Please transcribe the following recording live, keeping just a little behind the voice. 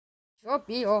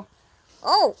Dropio.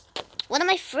 Oh, one of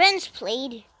my friends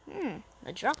played.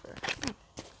 The dropper.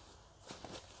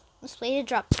 Let's play the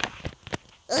drop.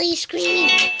 Oh, you screaming!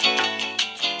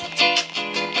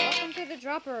 Welcome to the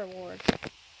Dropper Award.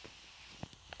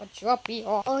 A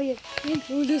Dropio. Oh, you can't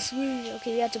go this way.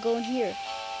 Okay, we have to go in here.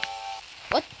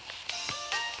 What?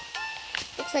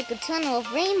 Looks like a tunnel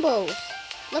of rainbows.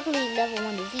 Luckily, level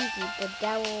 1 is easy, but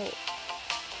that will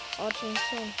all change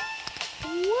soon.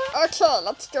 What? Okay,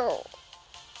 let's go.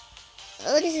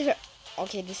 Oh, this is...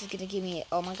 Okay, this is gonna give me...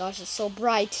 Oh my gosh, it's so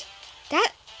bright.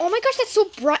 Oh my gosh, that's so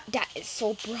bright. That is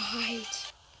so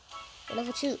bright.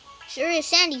 Level 2. Sure is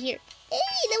Sandy here. Hey,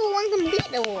 level 1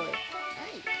 complete award.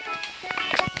 Nice.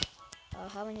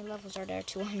 How many levels are there?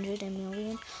 200 and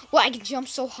million? Wow, I can jump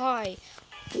so high.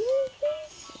 Ooh,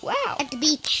 wow. At the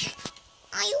beach.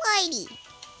 Are you lady?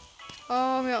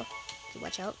 Yeah. Okay,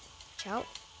 watch out. Watch out.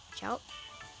 Watch out.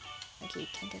 Okay, you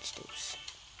can't touch those.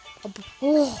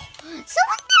 Oh.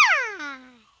 Someone died!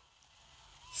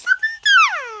 Someone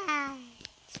died!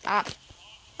 Stop.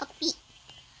 Upbeat.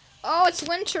 Oh, it's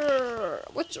winter.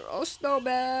 Winter. Oh, snow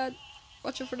bad.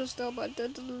 Watch out for the snow bad.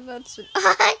 That's it.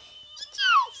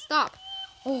 Stop.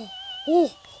 Oh,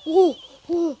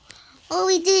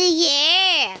 we did it,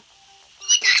 yeah!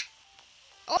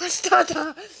 oh,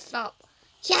 stop.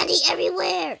 Candy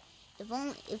everywhere!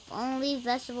 If only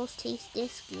vegetables taste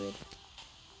this good.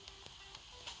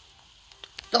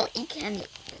 Don't eat candy.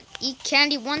 Eat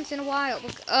candy once in a while.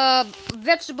 Look,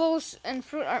 vegetables and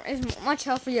fruit is much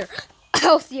healthier.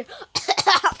 That's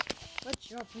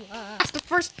the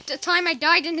first time I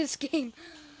died in this game.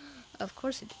 Of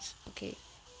course it is. Okay.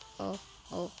 Oh,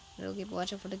 little people,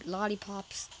 watch out for the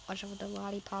lollipops. Watch out for the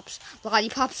lollipops.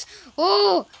 Lollipops.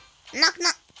 Oh! Knock,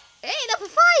 knock. Hey, level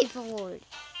 5 award.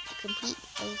 Complete.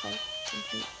 Level 5.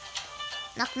 Complete.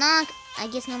 Knock, knock. I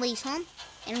guess nobody's home.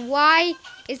 And why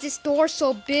is this door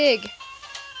so big?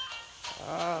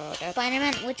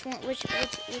 Spider-Man, which one, what is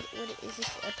this,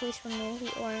 a policeman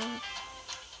movie or...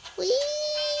 Whee!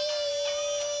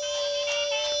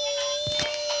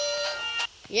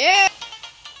 Yeah!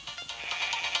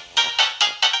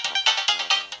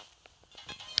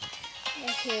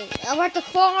 Okay, I'm at the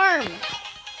farm!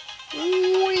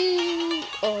 Whee!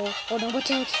 Oh no,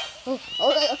 watch out!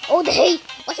 Oh, the hay!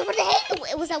 Watch out for the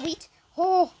hay! Was that wheat?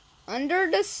 Oh, under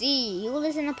the sea. You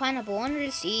live in a pineapple under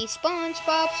the sea.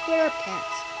 SpongeBob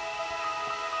SquarePants.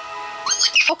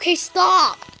 Okay,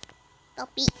 stop!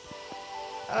 Stop it.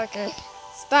 Okay,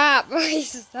 stop!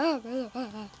 Stop!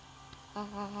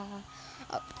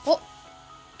 Oh,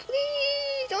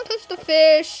 please don't touch the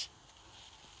fish.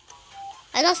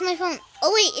 I lost my phone.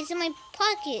 Oh wait, it's in my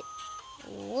pocket.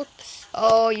 Whoops!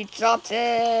 Oh, you dropped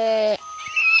it.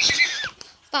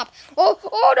 Stop! Oh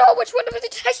no! Which one of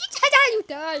it? You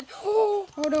died! Oh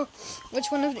no!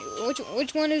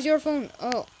 Which one is your phone?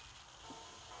 Oh.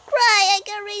 Cry! I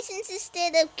got raisins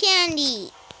instead of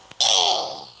candy.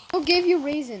 Who gave you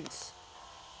raisins?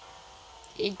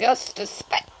 He gets the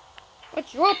spec.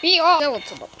 What's your PR?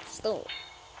 Still.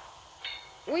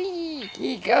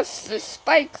 He gets the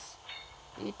spikes.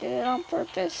 He did it on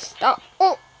purpose. Stop.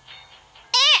 Oh.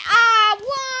 I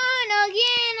won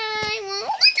again. I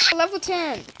won. Level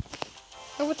 10.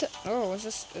 Level 10. Oh, is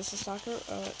this soccer?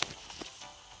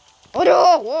 Oh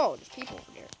no! Whoa, there's people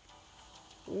over there.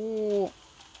 Ooh.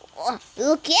 Oh,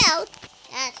 look out!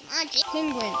 That's magic.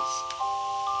 Penguins.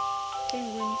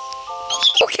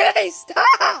 Okay,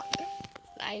 stop!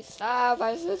 I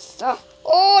said stop.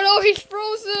 Oh no, he's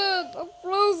frozen! I'm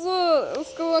frozen!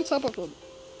 Let's go on top of him.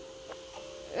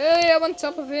 Hey, I'm on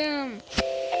top of him.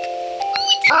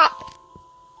 Stop!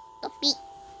 Stop it.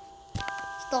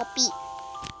 Stop it.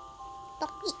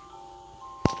 Stop it.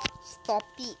 Stop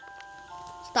it.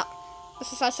 Stop.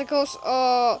 This is icicles.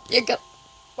 You got...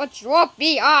 What drop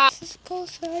me? This is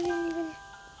close. I didn't even...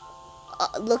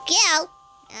 Look out!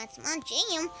 That's my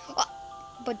jam.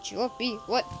 But Droppy,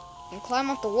 what? You can climb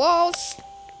up the walls.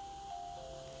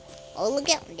 Oh, look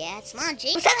out! That's my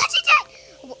jam.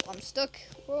 Oh, I'm stuck.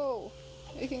 Whoa.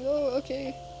 You can go.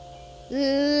 Okay.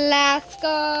 Let's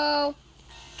go.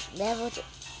 Level 2.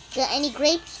 Got any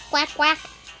grapes? Quack, quack.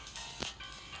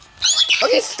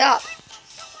 Okay, stop.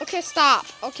 Okay, stop.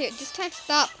 Okay, this time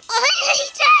stop. Oh, he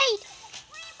died!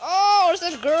 Oh, there's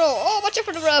that girl. Oh, watch out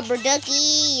for the rubber. Ducky,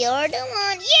 you're the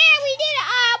one. Yeah, we did it.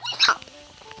 Stop.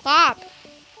 Stop.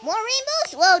 More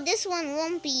rainbows? Well, this one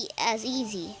won't be as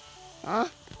easy. Huh?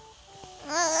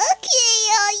 Okay,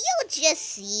 you'll just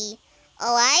see.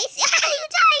 Oh, I see. You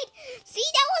died. See,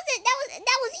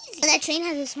 that was easy. That train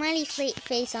has a smiley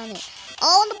face on it.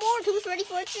 All on the board. Who's ready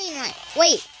for a train ride?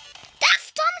 Wait,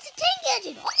 that's Thomas the Tank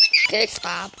Engine. Oh my God. Okay,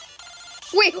 stop.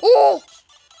 Wait. Oh.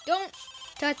 Don't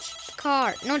touch the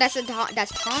car. No, that's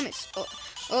Thomas.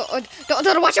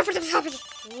 Don't watch out for the Thomas.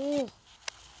 Oh.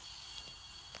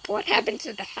 What happened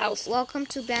to the house? Welcome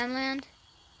to Banland.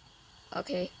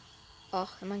 Okay. Oh,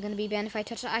 am I gonna be banned if I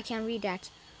touch it? I can't read that.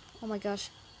 Oh my gosh.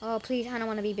 Oh, please, I don't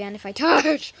want to be banned if I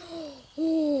touch.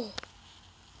 Oh.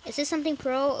 Is this something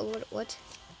pro? Or what?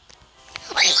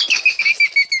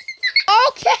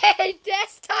 Okay,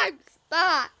 this time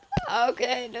stop.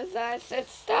 Okay, this time said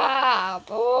stop.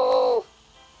 Oh.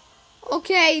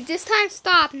 Okay, this time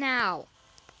stop now.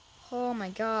 Oh my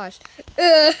gosh.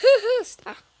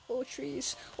 Stop. Oh,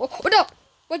 trees. Oh, no.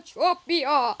 What's up, BR?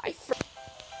 Oh,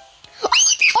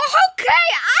 okay,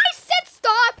 I said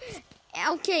stop.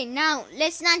 Okay, now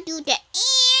let's not do that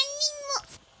anymore.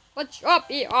 What's up,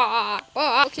 BR?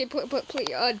 Okay,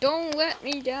 please, don't let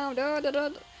me down. I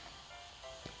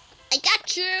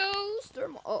got you.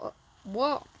 Oh,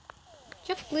 whoa.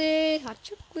 Chocolate, hot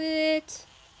chocolate.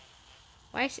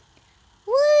 Why is it?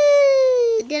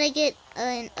 Woo! Did I get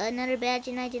another badge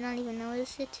and I did not even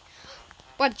notice it?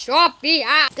 What's up,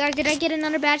 BR? Guys, did I get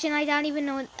another badge and I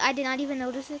did not even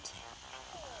notice it?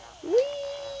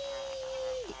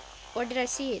 Whee! Or did I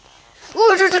see it?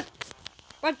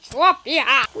 What's up,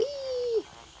 BR? Whee!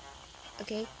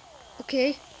 Okay.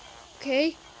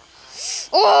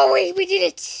 Oh, we did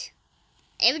it.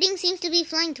 Everything seems to be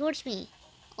flying towards me.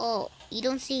 Oh, you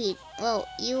don't see it. Well,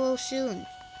 you will soon.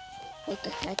 What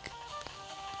the heck?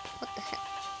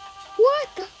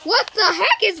 What the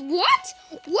heck is what?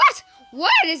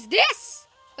 What is this?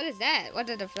 What is that? What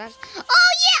did the flash?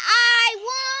 Oh yeah, I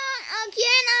won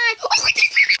again.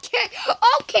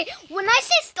 Okay. When I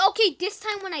say okay, this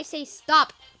time when I say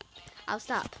stop, I'll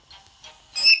stop.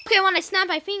 Okay, when I snap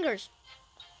my fingers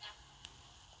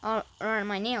or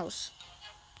my nails,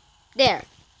 there,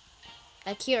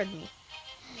 that cured me.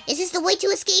 Is this the way to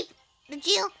escape the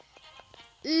jail?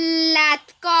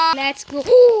 Let's go.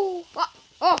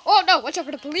 Oh no! Watch out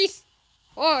for the police.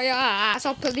 Oh yeah, I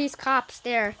saw police cops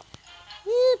there.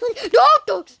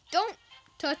 Don't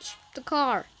touch the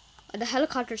car. The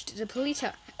helicopters to the police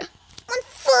are on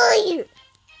fire.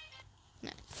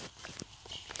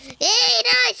 Hey,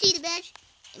 now I see the badge.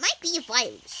 It might be a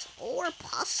virus, or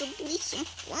possibly some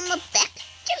form of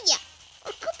bacteria,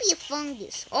 or could be a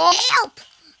fungus. Oh, help!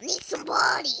 I need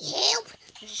somebody. Help!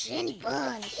 Is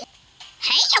anybody?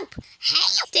 Help!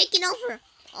 Taking over.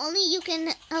 Only you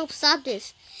can help stop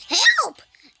this. Help!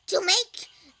 To make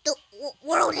the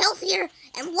world healthier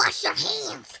and wash your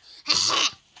hands.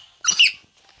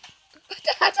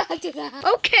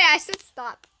 Okay, I said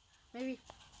stop. Maybe.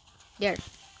 There.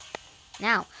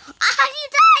 Now. You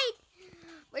died!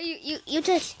 Wait, you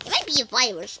just... It might be a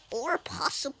virus or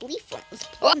possibly from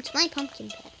my pumpkin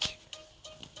patch.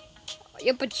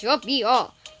 Yeah, but you'll be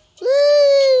all.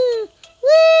 Woo!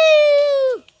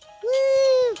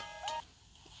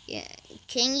 Yeah,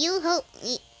 can you help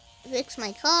me fix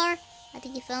my car? I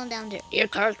think it fell down there. Your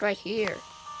car's right here.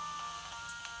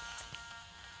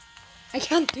 I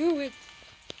can't do it.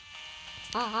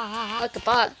 Like a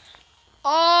bot.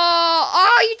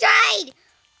 Oh, you died!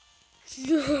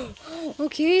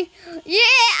 Okay. Yeah,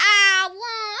 I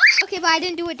won! Okay, but I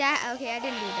didn't do it that... Okay, I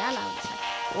didn't do it that loud.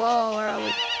 Whoa, where are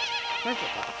we? Where's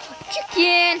it go?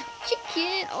 Chicken!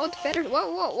 Oh, the feathers.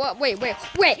 Whoa. Wait.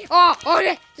 Oh,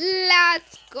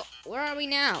 let's go. Where are we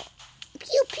now?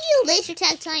 Pew, pew, laser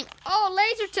tag time. Oh,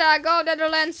 laser tag. Oh,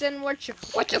 Netherlands and watch out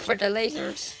for the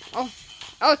lasers.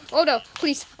 Oh no,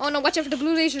 please. Oh no, watch out for the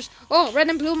blue lasers. Oh, red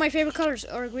and blue, my favorite colors.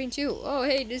 Or green too. Oh,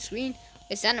 hey, this green.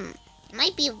 It's venom. It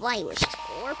might be a virus.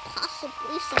 Or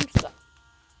possibly some stuff.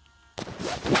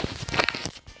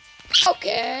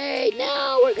 Okay,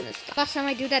 now we're gonna stop. Last time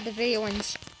I do that, the video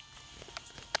ends.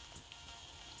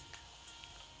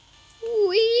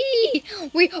 Wee! Oh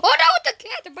no, the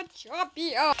cat, but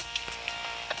choppy. Oh.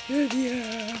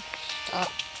 Yeah.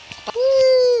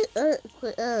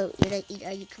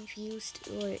 Are you confused?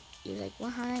 Or you're like,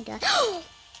 what? How did I die?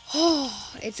 Oh,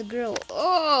 it's a girl.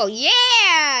 Oh,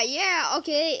 yeah,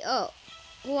 okay. Oh,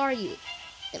 who are you?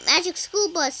 The magic school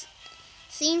bus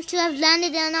seems to have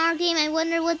landed in our game. I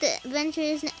wonder what the adventure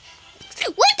is now.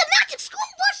 Wait, the magic school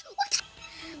bus? What?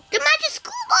 The magic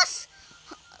school bus?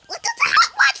 What the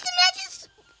heck? What's the magic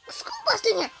school bus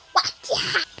doing here? What?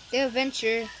 Yeah. The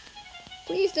adventure.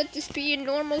 Please let this be a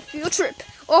normal field trip.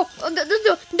 Oh,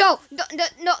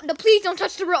 no, please don't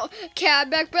touch the road. Cat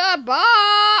back, bye.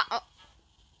 Oh.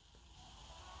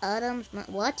 Adam's,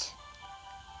 what?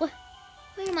 What?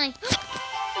 Where am I?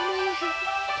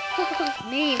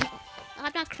 Name.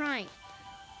 I'm not crying.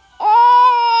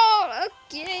 Oh,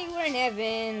 okay, we're in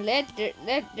heaven. Let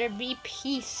there be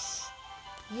peace.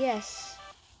 Yes.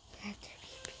 Let there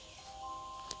be peace.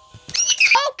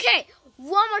 Okay,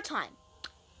 one more time.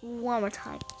 One more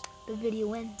time. The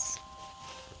video ends.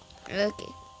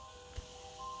 Okay.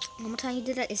 One more time you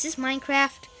did that. Is this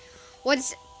Minecraft? What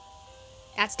is it?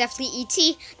 That's definitely ET.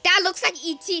 That looks like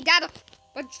ET.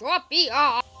 But drop me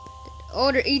off.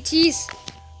 Older ETs.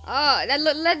 But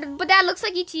that looks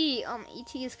like ET.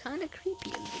 ET is kind of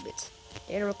creepy a little bit.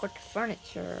 They record the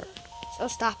furniture. So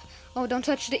stop. Oh, don't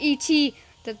touch the ET.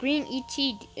 The green ET.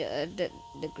 The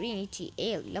green ET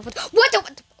alien. What?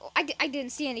 What? I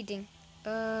didn't see anything.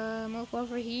 Move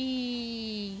over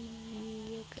here.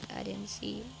 I didn't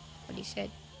see what he said.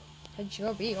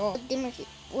 Drop me off. What dim is it?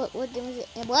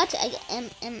 What? I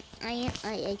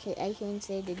can't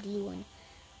say the D one.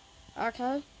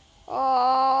 Okay.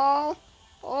 Oh,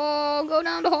 go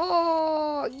down the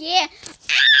hole. Yeah.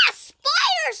 Ah,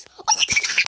 spiders! Oh my